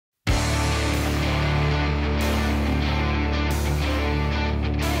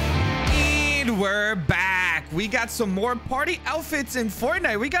we're back. We got some more party outfits in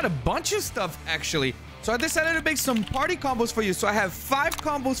Fortnite. We got a bunch of stuff, actually. So I decided to make some party combos for you. So I have 5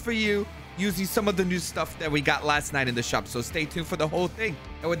 combos for you using some of the new stuff that we got last night in the shop. So stay tuned for the whole thing.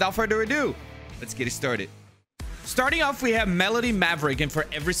 And without further ado, let's get it started. Starting off, we have Melody Maverick. And for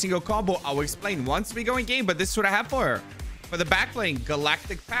every single combo, I will explain once we go in game. But this is what I have for her. For the backplane,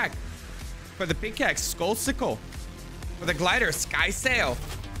 Galactic Pack. For the pickaxe, Skull Sickle. For the glider, Sky Sail.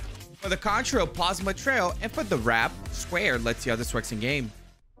 For the control, Plasma Trail. And for the wrap, Square. Let's see how this works in game.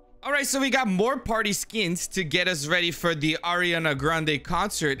 All right, so we got more party skins to get us ready for the Ariana Grande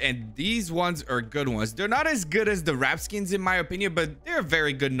concert. And these ones are good ones. They're not as good as the wrap skins, in my opinion, but they're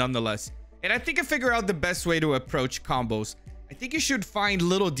very good nonetheless. And I think I figured out the best way to approach combos. I think you should find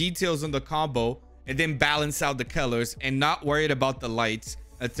little details on the combo and then balance out the colors and not worried about the lights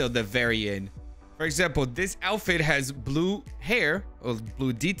until the very end. For example, this outfit has blue hair or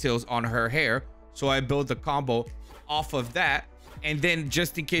blue details on her hair. So I built the combo off of that. And then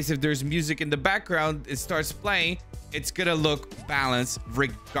just in case if there's music in the background, it starts playing, it's gonna look balanced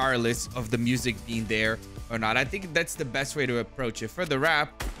regardless of the music being there or not. I think that's the best way to approach it. For the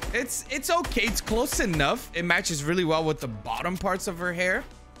wrap, it's okay. It's close enough. It matches really well with the bottom parts of her hair.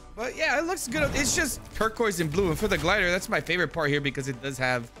 But yeah, it looks good. It's just turquoise and blue. And for the glider, that's my favorite part here because it does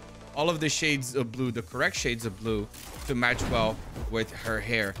have all of the shades of blue, the correct shades of blue to match well with her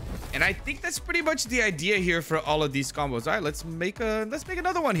hair. And I think that's pretty much the idea here for all of these combos. All right, let's make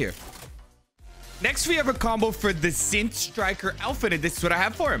another one here. Next, we have a combo for the Synth Striker outfit, and this is what I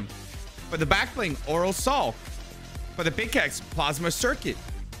have for him. For the backbling, Oral Saw. For the pickaxe, Plasma Circuit.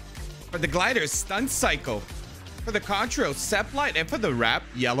 For the glider, Stun Cycle. For the control, Sep Light. And for the wrap,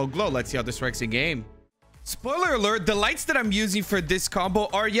 Yellow Glow. Let's see how this works in game. Spoiler alert, the lights that I'm using for this combo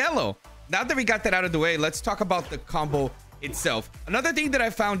are yellow. Now that we got that out of the way, let's talk about the combo itself. Another thing that I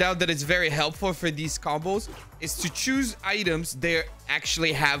found out that is very helpful for these combos is to choose items that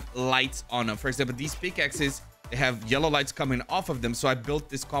actually have lights on them. For example, these pickaxes, they have yellow lights coming off of them. So I built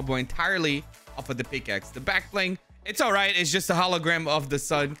this combo entirely off of the pickaxe. The back bling, it's all right. It's just a hologram of the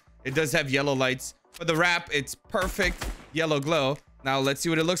sun. It does have yellow lights. For the wrap, it's perfect yellow glow. Now let's see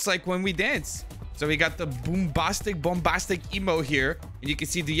what it looks like when we dance. So we got the bombastic emo here, and you can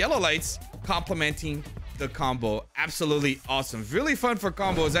see the yellow lights complementing the combo. Absolutely awesome. Really fun for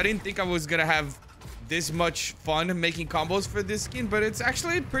combos. I didn't think I was gonna have this much fun making combos for this skin, but it's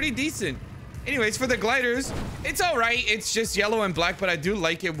actually pretty decent. Anyways, for the gliders, it's all right. It's just yellow and black, but I do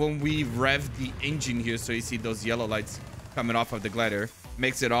like it when we rev the engine here. So you see those yellow lights coming off of the glider.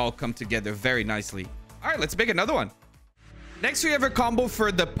 Makes it all come together very nicely. All right, let's make another one. Next, we have a combo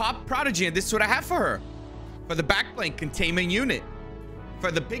for the Pop Prodigy, and this is what I have for her. For the backplane, Containment Unit. For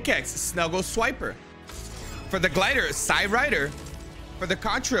the pickaxe, Snuggle Swiper. For the glider, Psy Rider. For the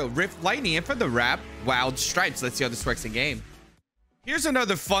control, Rift Lightning. And for the wrap, Wild Stripes. Let's see how this works in game. Here's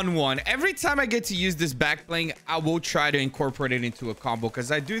another fun one. Every time I get to use this backbling, I will try to incorporate it into a combo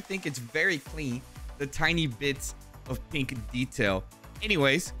because I do think it's very clean. The tiny bits of pink detail.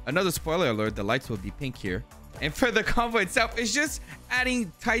 Anyways, another spoiler alert, the lights will be pink here. And for the combo itself, it's just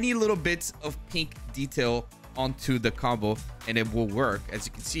adding tiny little bits of pink detail onto the combo and it will work. As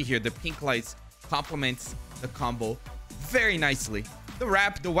you can see here, the pink lights complements the combo very nicely. The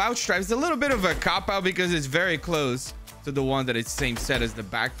wrap, the Wild Stripes, is a little bit of a cop-out because it's very close to the one that is same set as the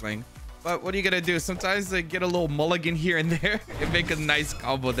backbling. But what are you gonna do? Sometimes they get a little mulligan here and there and make a nice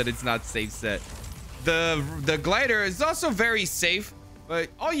combo that it's not safe set. The glider is also very safe. But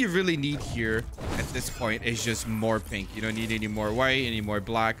all you really need here at this point is just more pink. You don't need any more white, any more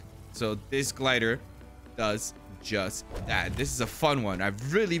black. So this glider does just that. This is a fun one. I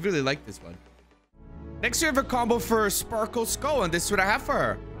really like this one. Next, we have a combo for Sparkle Skull, and this is what I have for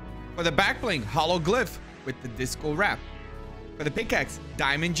her. For the backbling, Hollow Glyph with the Disco Wrap. For the pickaxe,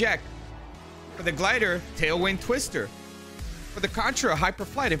 Diamond Jack. For the glider, Tailwind Twister. For the contra, Hyper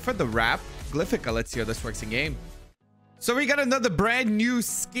Flight. And for the wrap, Glyphica. Let's see how this works in game. So we got another brand new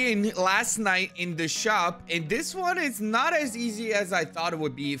skin last night in the shop, and this one is not as easy as I thought it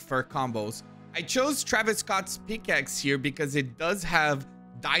would be for combos. I chose Travis Scott's pickaxe here because it does have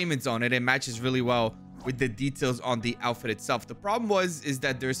diamonds on it and matches really well with the details on the outfit itself. The problem is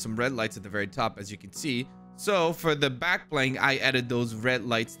that there's some red lights at the very top, as you can see. So for the back bling, I added those red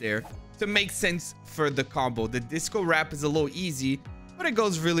lights there to make sense for the combo. The disco wrap is a little easy, but it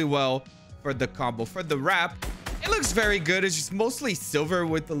goes really well for the combo. For the wrap, it looks very good. It's just mostly silver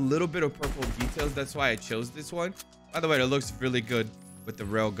with a little bit of purple details. That's why I chose this one. By the way, it looks really good with the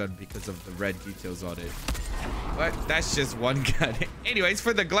railgun because of the red details on it. But that's just one gun. Anyways,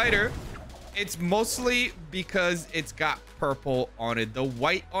 for the glider, It's mostly because it's got purple on it. The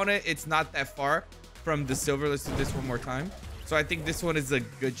white on it, it's not that far from the silver. Let's do this one more time. So I think this one is a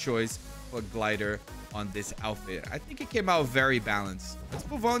good choice for glider on this outfit. I think it came out very balanced. Let's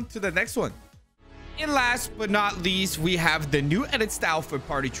move on to the next one. And last but not least, we have the new edit style for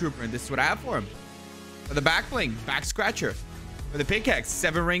Party Trooper, and this is what I have for him. For the back bling, back scratcher. For the pickaxe,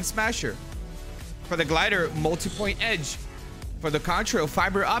 7-ring smasher. For the glider, multi-point edge. For the contrail,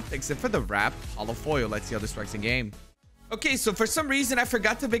 fiber optics. And for the wrap, hollow foil. Let's see how this works in game. Okay, so for some reason, I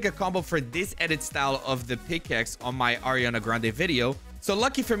forgot to make a combo for this edit style of the pickaxe on my Ariana Grande video. So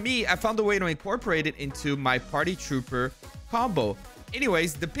lucky for me, I found a way to incorporate it into my Party Trooper combo.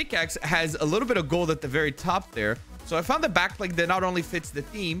 Anyways, the pickaxe has a little bit of gold at the very top there. So I found the backplate that not only fits the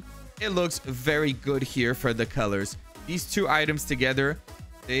theme, it looks very good here for the colors. These two items together,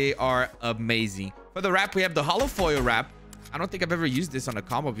 they are amazing. For the wrap, we have the hollow foil wrap. I don't think I've ever used this on a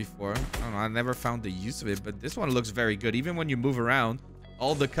combo before. I don't know. I never found the use of it, but this one looks very good. Even when you move around,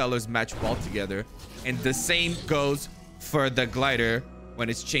 all the colors match well together. And the same goes for the glider. When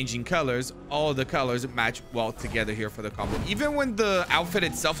it's changing colors, all the colors match well together here for the combo. Even when the outfit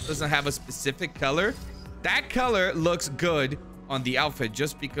itself doesn't have a specific color, that color looks good on the outfit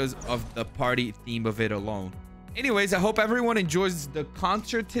just because of the party theme of it alone. Anyways, I hope everyone enjoys the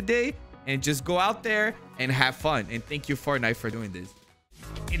concert today, and just go out there and have fun. And thank you, Fortnite, for doing this.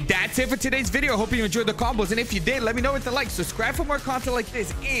 And that's it for today's video. I hope you enjoyed the combos, and if you did, let me know with a like. Subscribe for more content like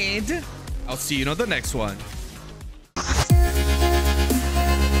this, and I'll see you on the next one.